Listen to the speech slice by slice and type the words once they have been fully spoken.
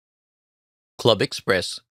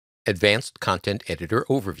ClubExpress Advanced Content Editor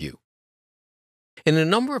Overview. In a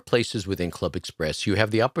number of places within ClubExpress, you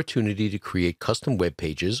have the opportunity to create custom web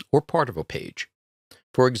pages or part of a page.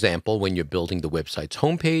 For example, when you're building the website's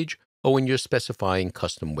homepage or when you're specifying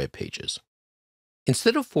custom web pages.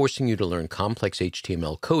 Instead of forcing you to learn complex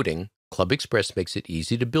HTML coding, ClubExpress makes it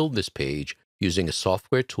easy to build this page using a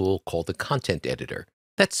software tool called the Content Editor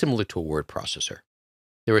that's similar to a word processor.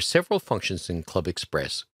 There are several functions in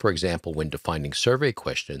ClubExpress, for example, when defining survey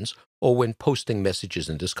questions or when posting messages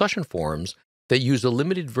in discussion forums, that use a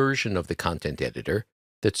limited version of the content editor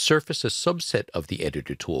that surface a subset of the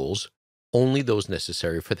editor tools, only those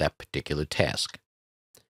necessary for that particular task.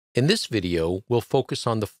 In this video, we'll focus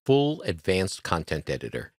on the full advanced content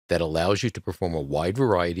editor that allows you to perform a wide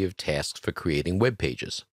variety of tasks for creating web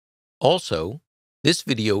pages. Also, this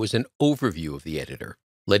video is an overview of the editor,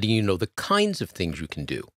 letting you know the kinds of things you can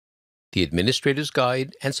do. The administrator's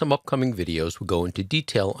guide and some upcoming videos will go into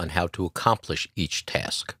detail on how to accomplish each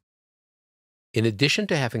task. In addition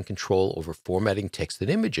to having control over formatting text and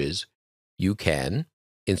images, you can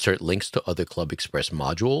insert links to other ClubExpress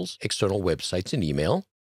modules, external websites, and email,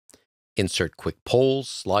 insert quick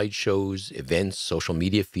polls, slideshows, events, social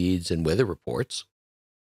media feeds, and weather reports.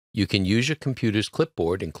 You can use your computer's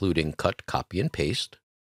clipboard, including cut, copy, and paste.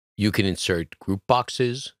 You can insert group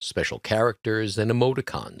boxes, special characters, and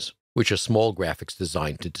emoticons, which are small graphics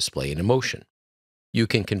designed to display an emotion. You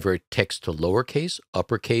can convert text to lowercase,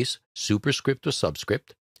 uppercase, superscript, or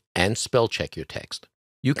subscript, and spell check your text.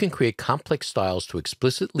 You can create complex styles to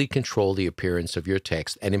explicitly control the appearance of your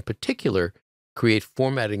text and, in particular, create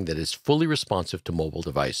formatting that is fully responsive to mobile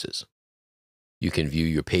devices. You can view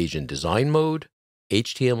your page in design mode,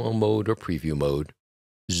 HTML mode, or preview mode,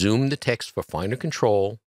 zoom the text for finer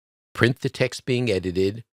control, print the text being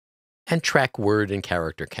edited, and track word and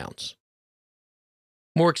character counts.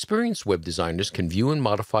 More experienced web designers can view and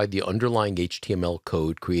modify the underlying HTML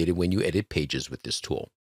code created when you edit pages with this tool.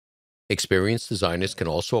 Experienced designers can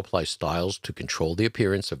also apply styles to control the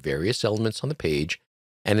appearance of various elements on the page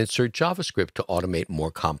and insert JavaScript to automate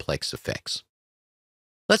more complex effects.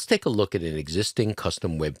 Let's take a look at an existing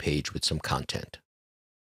custom web page with some content.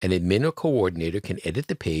 An admin or coordinator can edit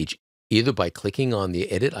the page either by clicking on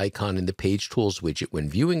the edit icon in the Page Tools widget when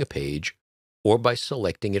viewing a page, or by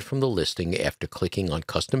selecting it from the listing after clicking on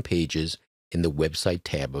Custom Pages in the Website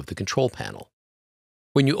tab of the control panel.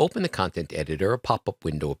 When you open the content editor, a pop-up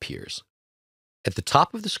window appears. At the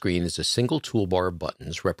top of the screen is a single toolbar of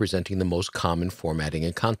buttons representing the most common formatting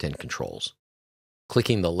and content controls.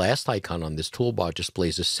 Clicking the last icon on this toolbar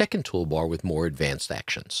displays a second toolbar with more advanced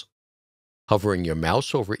actions. Hovering your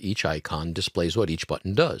mouse over each icon displays what each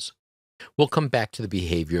button does. We'll come back to the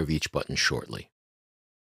behavior of each button shortly.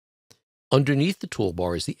 Underneath the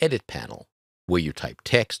toolbar is the Edit panel, where you type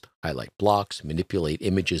text, highlight blocks, manipulate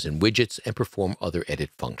images and widgets, and perform other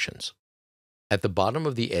edit functions. At the bottom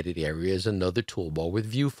of the edit area is another toolbar with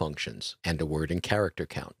view functions and a word and character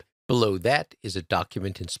count. Below that is a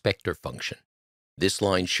document inspector function. This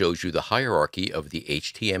line shows you the hierarchy of the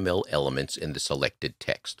HTML elements in the selected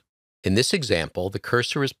text. In this example, the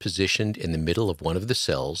cursor is positioned in the middle of one of the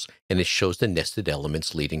cells, and it shows the nested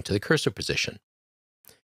elements leading to the cursor position.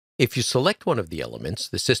 If you select one of the elements,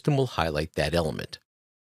 the system will highlight that element.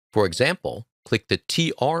 For example, click the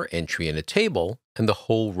TR entry in a table, and the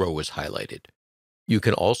whole row is highlighted. You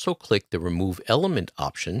can also click the Remove Element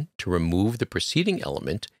option to remove the preceding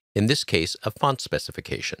element, in this case, a font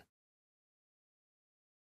specification.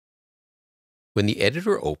 When the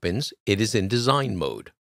editor opens, it is in design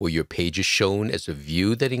mode, where your page is shown as a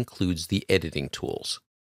view that includes the editing tools.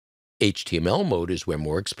 HTML mode is where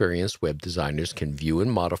more experienced web designers can view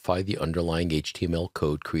and modify the underlying HTML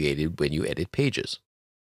code created when you edit pages.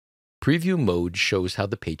 Preview mode shows how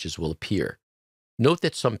the pages will appear. Note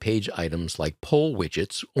that some page items like poll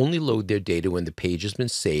widgets only load their data when the page has been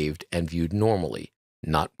saved and viewed normally,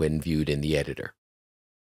 not when viewed in the editor.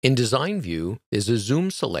 In Design View, there's a zoom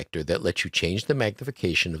selector that lets you change the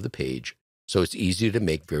magnification of the page, so it's easier to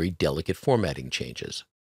make very delicate formatting changes.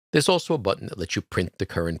 There's also a button that lets you print the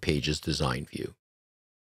current page's design view.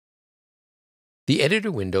 The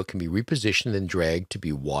editor window can be repositioned and dragged to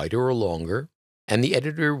be wider or longer, and the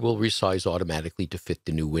editor will resize automatically to fit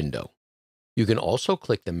the new window. You can also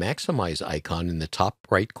click the Maximize icon in the top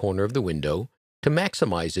right corner of the window to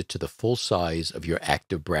maximize it to the full size of your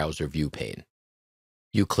active browser view pane.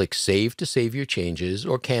 You click Save to save your changes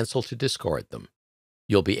or Cancel to discard them.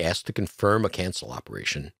 You'll be asked to confirm a cancel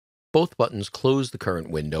operation. Both buttons close the current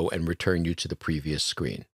window and return you to the previous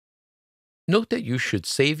screen. Note that you should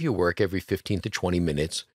save your work every 15 to 20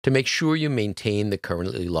 minutes to make sure you maintain the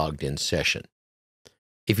currently logged in session.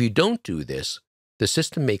 If you don't do this, the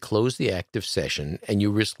system may close the active session and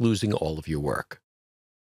you risk losing all of your work.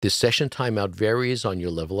 This session timeout varies on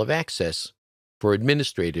your level of access. For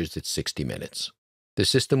administrators, it's 60 minutes. The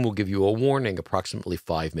system will give you a warning approximately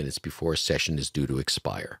 5 minutes before a session is due to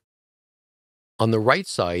expire. On the right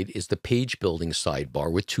side is the page building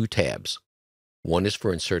sidebar with 2 tabs. One is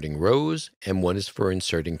for inserting rows and one is for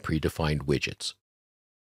inserting predefined widgets.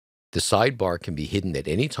 The sidebar can be hidden at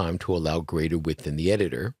any time to allow greater width in the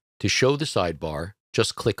editor. To show the sidebar,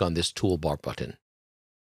 just click on this toolbar button.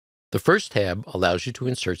 The first tab allows you to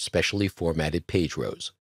insert specially formatted page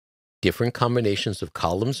rows. Different combinations of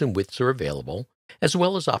columns and widths are available, as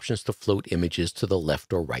well as options to float images to the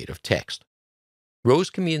left or right of text. Rows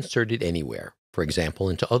can be inserted anywhere, for example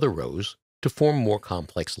into other rows, to form more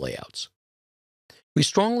complex layouts. We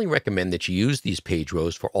strongly recommend that you use these page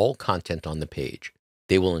rows for all content on the page.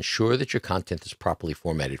 They will ensure that your content is properly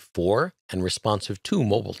formatted for and responsive to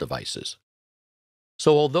mobile devices.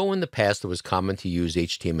 So although in the past it was common to use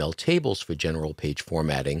HTML tables for general page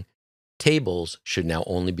formatting, tables should now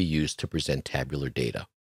only be used to present tabular data.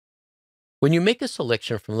 When you make a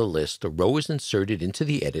selection from the list, a row is inserted into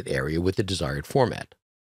the edit area with the desired format.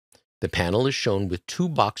 The panel is shown with 2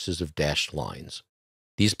 boxes of dashed lines.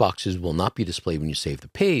 These boxes will not be displayed when you save the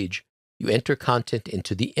page. You enter content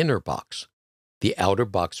into the inner box. The outer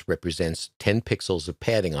box represents 10 pixels of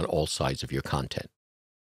padding on all sides of your content.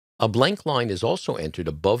 A blank line is also entered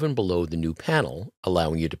above and below the new panel,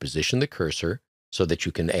 allowing you to position the cursor so that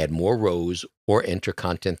you can add more rows or enter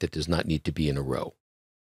content that does not need to be in a row.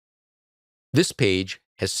 This page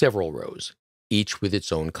has several rows, each with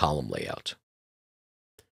its own column layout.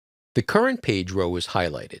 The current page row is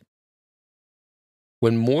highlighted.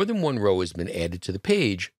 When more than one row has been added to the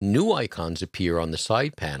page, new icons appear on the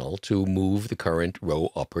side panel to move the current row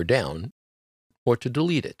up or down, or to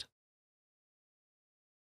delete it.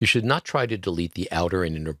 You should not try to delete the outer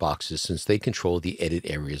and inner boxes since they control the edit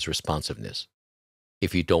area's responsiveness.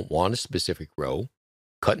 If you don't want a specific row,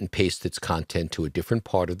 cut and paste its content to a different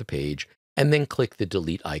part of the page, and then click the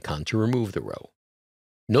delete icon to remove the row.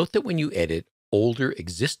 Note that when you edit older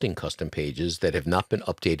existing custom pages that have not been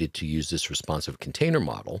updated to use this responsive container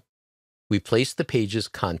model, we place the page's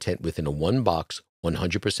content within a one-box,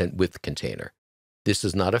 100% width container. This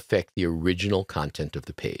does not affect the original content of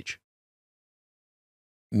the page.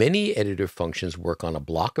 Many editor functions work on a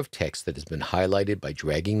block of text that has been highlighted by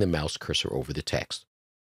dragging the mouse cursor over the text.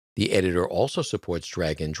 The editor also supports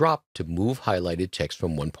drag and drop to move highlighted text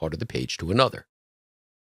from one part of the page to another.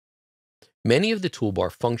 Many of the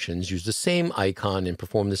toolbar functions use the same icon and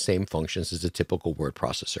perform the same functions as a typical word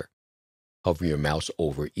processor. Hover your mouse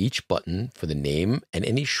over each button for the name and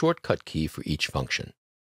any shortcut key for each function.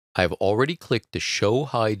 I have already clicked the Show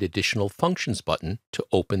Hide Additional Functions button to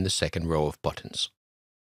open the second row of buttons.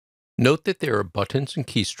 Note that there are buttons and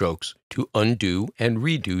keystrokes to undo and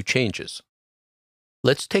redo changes.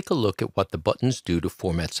 Let's take a look at what the buttons do to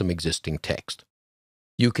format some existing text.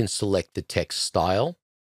 You can select the text style,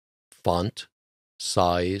 font,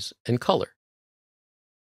 size, and color.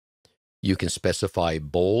 You can specify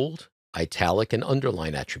bold, italic, and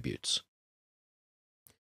underline attributes.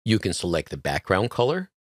 You can select the background color,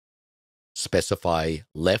 specify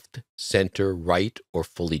left, center, right, or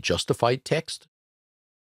fully justified text.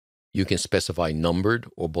 You can specify numbered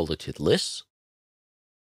or bulleted lists.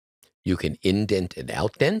 You can indent and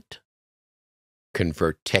outdent,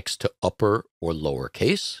 convert text to upper or lower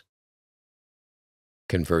case,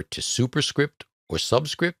 convert to superscript or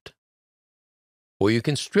subscript, or you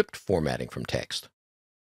can strip formatting from text.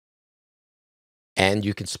 And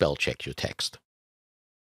you can spell check your text.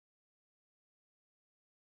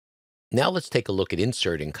 Now let's take a look at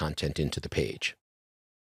inserting content into the page.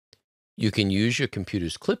 You can use your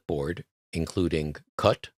computer's clipboard, including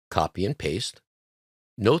cut, copy, and paste.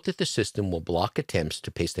 Note that the system will block attempts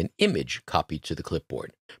to paste an image copied to the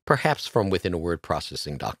clipboard, perhaps from within a word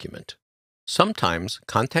processing document. Sometimes,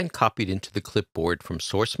 content copied into the clipboard from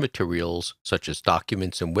source materials, such as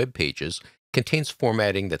documents and web pages, contains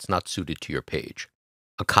formatting that's not suited to your page.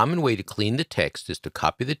 A common way to clean the text is to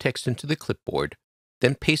copy the text into the clipboard,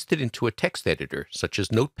 then paste it into a text editor, such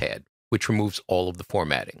as Notepad, which removes all of the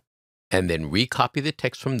formatting, and then recopy the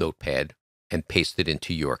text from Notepad and paste it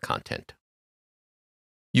into your content.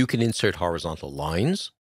 You can insert horizontal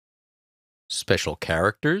lines, special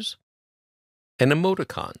characters, and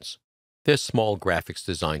emoticons. They're small graphics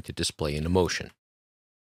designed to display an emotion.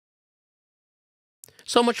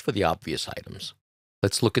 So much for the obvious items.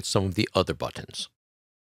 Let's look at some of the other buttons.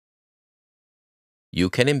 You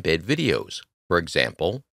can embed videos, for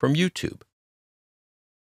example, from YouTube.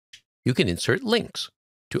 You can insert links.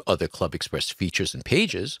 to other ClubExpress features and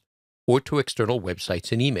pages, or to external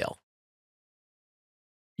websites and email.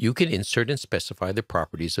 You can insert and specify the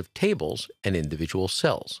properties of tables and individual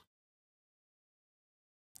cells.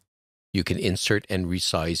 You can insert and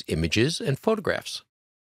resize images and photographs.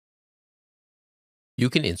 You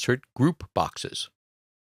can insert group boxes.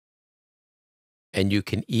 And you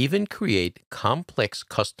can even create complex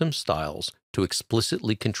custom styles to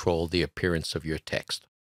explicitly control the appearance of your text.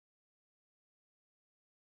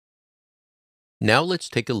 Now let's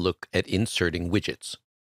take a look at inserting widgets.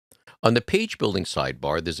 On the page building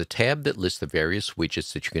sidebar, there's a tab that lists the various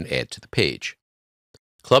widgets that you can add to the page.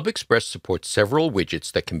 ClubExpress supports several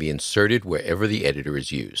widgets that can be inserted wherever the editor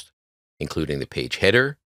is used, including the page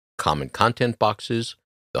header, common content boxes,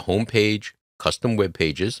 the home page, custom web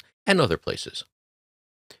pages, and other places.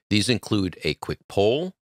 These include a quick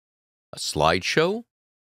poll, a slideshow,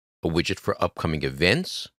 a widget for upcoming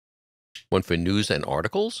events, one for news and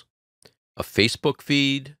articles, a Facebook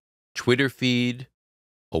feed, Twitter feed,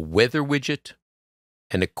 a weather widget,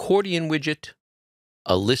 an Accordion widget,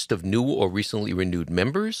 a list of new or recently renewed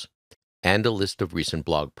members, and a list of recent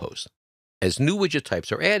blog posts. As new widget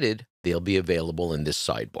types are added, they'll be available in this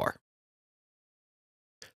sidebar.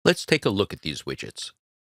 Let's take a look at these widgets.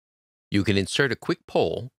 You can insert a quick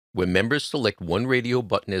poll where members select one radio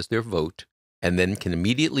button as their vote and then can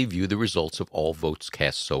immediately view the results of all votes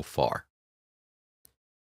cast so far.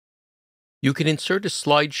 You can insert a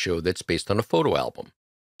slideshow that's based on a photo album.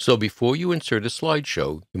 So before you insert a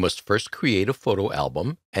slideshow, you must first create a photo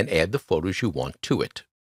album and add the photos you want to it.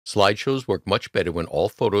 Slideshows work much better when all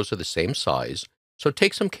photos are the same size, so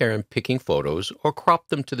take some care in picking photos or crop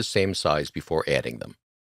them to the same size before adding them.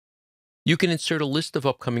 You can insert a list of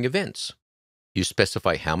upcoming events. You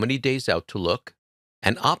specify how many days out to look,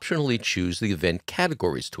 and optionally choose the event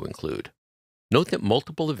categories to include. Note that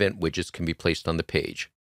multiple event widgets can be placed on the page.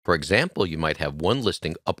 For example, you might have one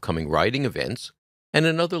listing upcoming writing events and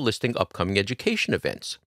another listing upcoming education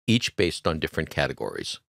events, each based on different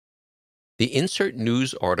categories. The Insert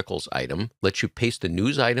News Articles item lets you paste a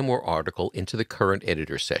news item or article into the current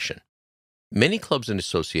editor session. Many clubs and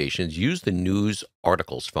associations use the News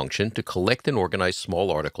Articles function to collect and organize small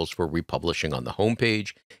articles for republishing on the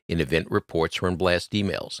homepage, in event reports, or in blast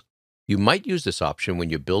emails. You might use this option when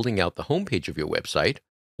you're building out the homepage of your website,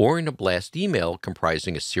 or in a blast email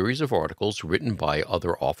comprising a series of articles written by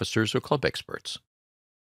other officers or club experts.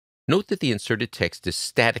 Note that the inserted text is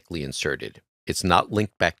statically inserted. It's not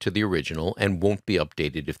linked back to the original and won't be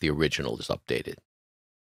updated if the original is updated.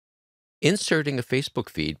 Inserting a Facebook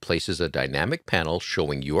feed places a dynamic panel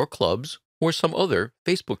showing your club's or some other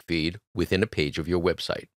Facebook feed within a page of your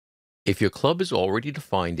website. If your club has already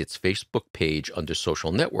defined its Facebook page under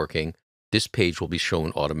social networking, this page will be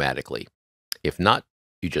shown automatically. If not,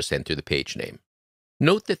 you just enter the page name.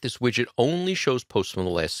 Note that this widget only shows posts from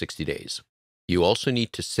the last 60 days. You also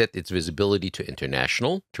need to set its visibility to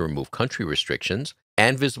international to remove country restrictions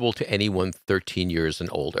and visible to anyone 13 years and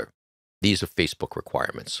older. These are Facebook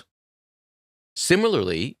requirements.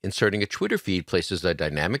 Similarly, inserting a Twitter feed places a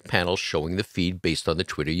dynamic panel showing the feed based on the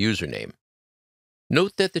Twitter username.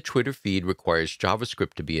 Note that the Twitter feed requires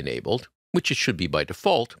JavaScript to be enabled, which it should be by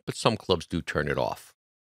default, but some clubs do turn it off.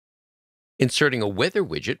 Inserting a weather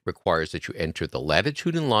widget requires that you enter the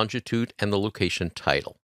latitude and longitude and the location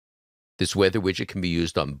title. This weather widget can be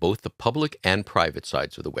used on both the public and private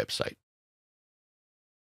sides of the website.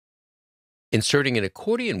 Inserting an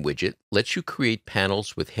Accordion widget lets you create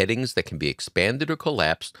panels with headings that can be expanded or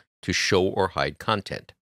collapsed to show or hide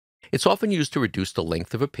content. It's often used to reduce the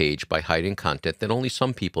length of a page by hiding content that only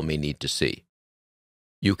some people may need to see.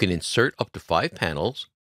 You can insert up to 5 panels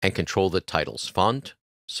and control the title's font,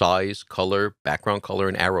 size, color, background color,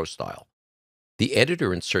 and arrow style. The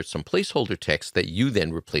editor inserts some placeholder text that you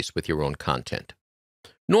then replace with your own content.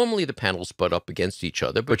 Normally, the panels butt up against each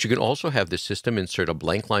other, but you can also have the system insert a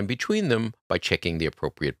blank line between them by checking the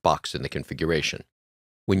appropriate box in the configuration.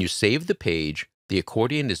 When you save the page, the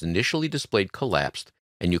accordion is initially displayed collapsed,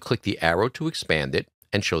 and you click the arrow to expand it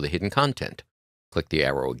and show the hidden content. Click the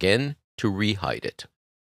arrow again to re-hide it.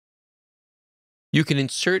 You can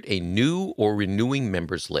insert a new or renewing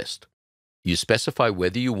members list. You specify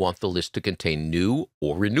whether you want the list to contain new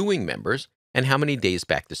or renewing members and how many days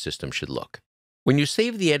back the system should look. When you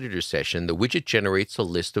save the editor session, the widget generates a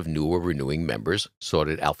list of new or renewing members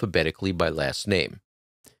sorted alphabetically by last name.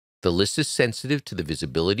 The list is sensitive to the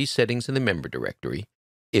visibility settings in the member directory.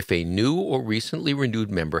 If a new or recently renewed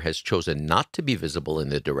member has chosen not to be visible in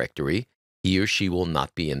the directory, he or she will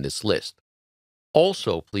not be in this list.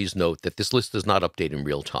 Also, please note that this list does not update in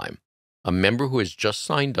real time. A member who has just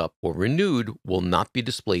signed up or renewed will not be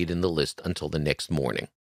displayed in the list until the next morning.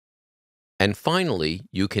 And finally,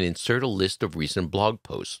 you can insert a list of recent blog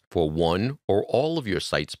posts for one or all of your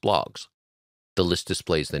site's blogs. The list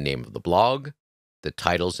displays the name of the blog, the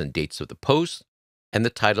titles and dates of the posts, and the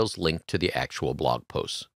titles linked to the actual blog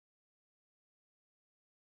posts.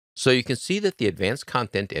 So you can see that the Advanced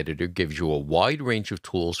Content Editor gives you a wide range of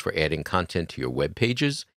tools for adding content to your web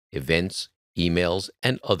pages, events, emails,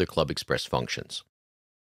 and other ClubExpress functions.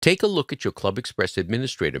 Take a look at your ClubExpress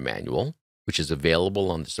Administrator Manual, which is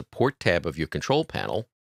available on the Support tab of your control panel,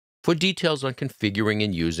 for details on configuring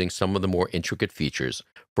and using some of the more intricate features,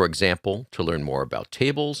 for example, to learn more about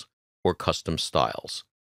tables or custom styles.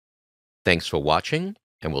 Thanks for watching,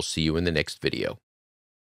 and we'll see you in the next video.